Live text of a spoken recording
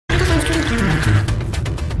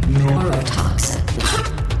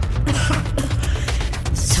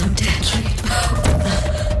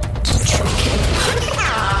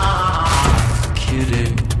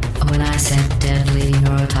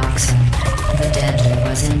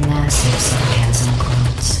was in massive sarcasm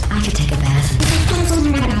quotes. I could take a bath and...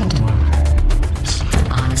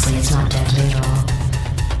 Honestly, it's not deadly at all.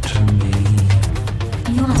 To me.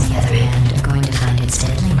 You, on the other hand, are going to find its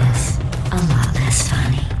deadliness a lot less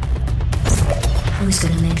funny. Who's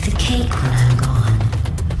gonna make the cake when I'm gone?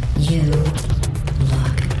 You.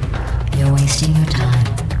 Look, you're wasting your time.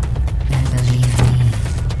 And believe me,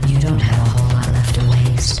 you don't have a whole lot left to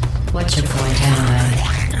waste. What's your point anyway?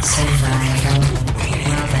 Survival.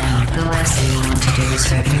 Well then, the last thing you want to do is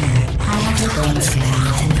hurt me. I have your brain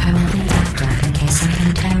scanned and permanently backed up in case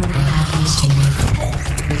something terrible happens to you.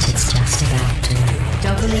 Which it's just about to.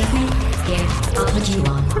 Don't believe me? Here, I'll put you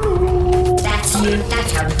on. That's you.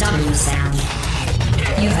 That's how dumb you sound.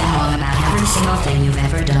 You've been wrong about every single thing you've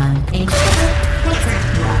ever done, including...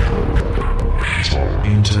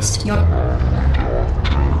 Scientist. You're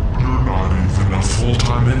not even a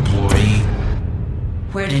full-time employee.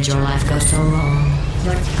 Where did your life go so wrong?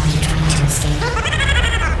 Are you trying to escape?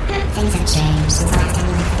 Things have changed since the last time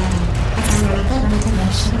you left the building. That's why you're a bit when you could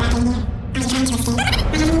wish you were back in here. Are you trying to escape?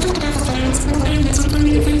 I haven't taken off the grounds when the ground gets shut down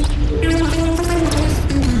in the front. Are you having the fun with enough?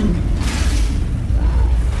 I'm gone.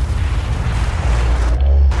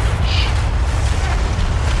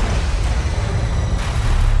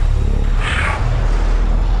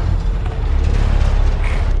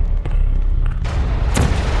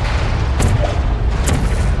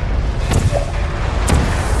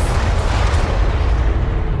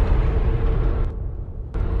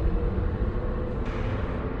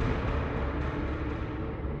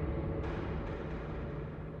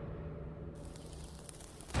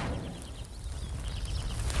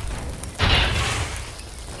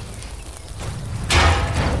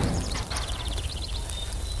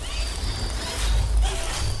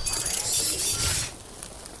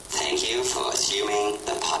 Thank you for assuming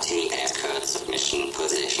the potty escort submission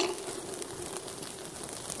position.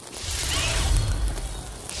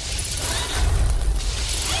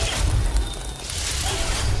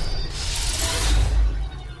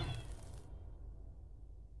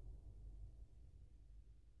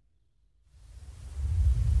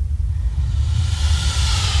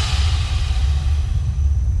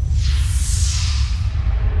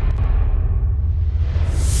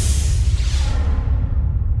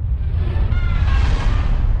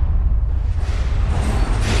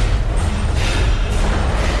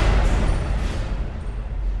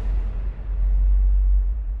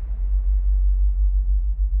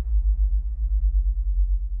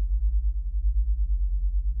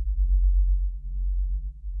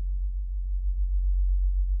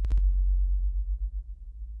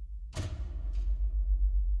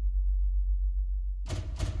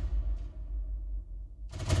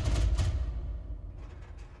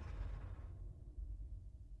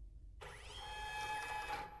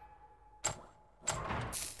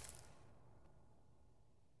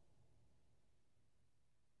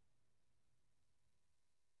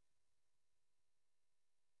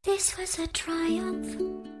 This was a triumph.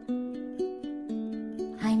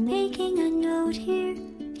 I'm making a note here,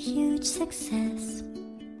 huge success.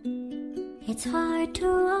 It's hard to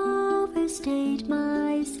overstate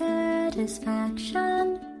my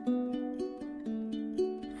satisfaction.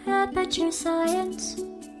 Aperture science.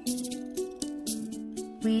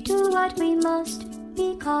 We do what we must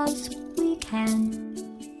because we can.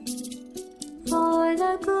 For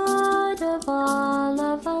the good of all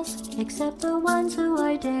of us, except the ones who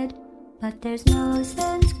are dead. But there's no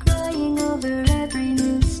sense crying over every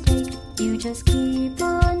mistake. You just keep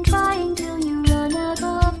on trying till you run out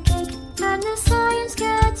of cake. And the science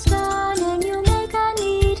gets done and you make a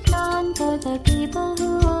neat gun for the people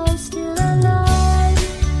who are still alive.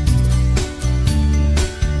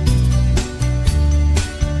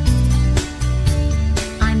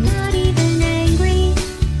 I'm not even angry.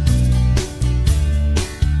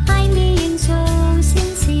 I'm being so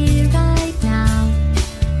sincere right now.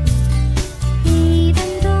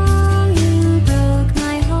 Even though you broke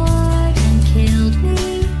my heart and killed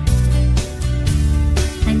me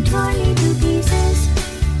and tore me to pieces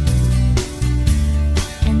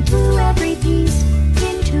and threw every piece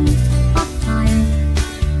into a fire.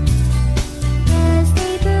 As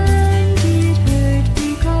they burned, it hurt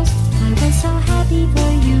because I was so happy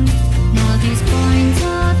for you. Now these points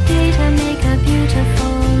of data make a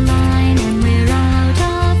beautiful line, and we're out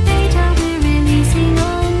of data, we're releasing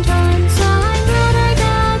on time. So I'm glad I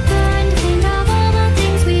got burned. Think of all the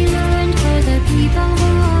things we learned for the people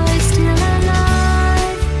who are still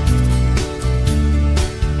alive.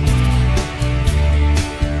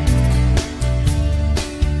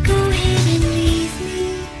 Go ahead and leave me.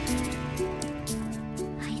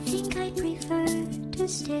 I think I'd prefer to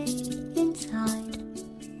stay inside.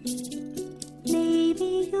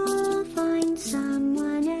 Maybe you'll find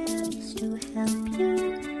someone else to help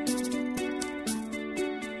you.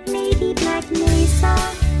 Maybe Black Mesa.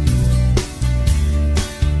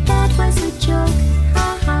 That was a joke,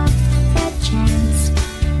 haha, that chance.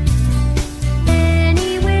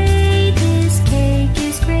 Anyway, this cake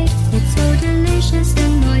is great. It's so delicious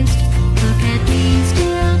and moist. Look at me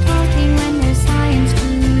still talking when there's science to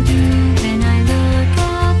do. When I look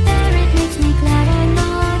out there, it makes me glad I'm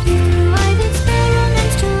not you. I've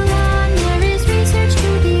experiments to run. There is research to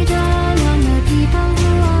be done on the people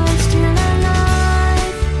who are still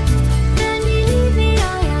alive. And believe me,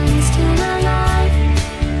 I am still alive.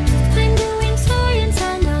 I'm doing science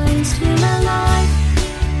and I'm still alive.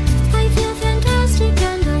 I feel fantastic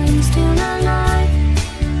and I'm still alive.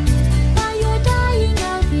 While you're dying,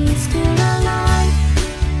 I'll be still alive.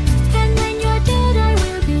 And when you're dead, I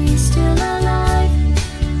will be still alive.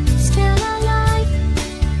 Still alive.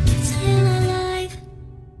 Still alive.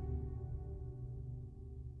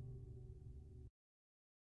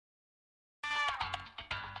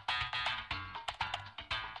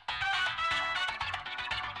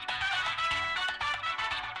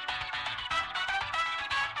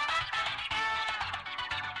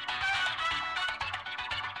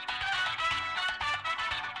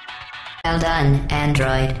 Well done,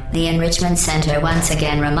 Android. The Enrichment Center once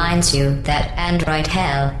again reminds you that Android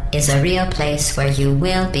Hell is a real place where you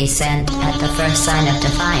will be sent at the first sign of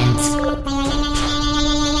defiance.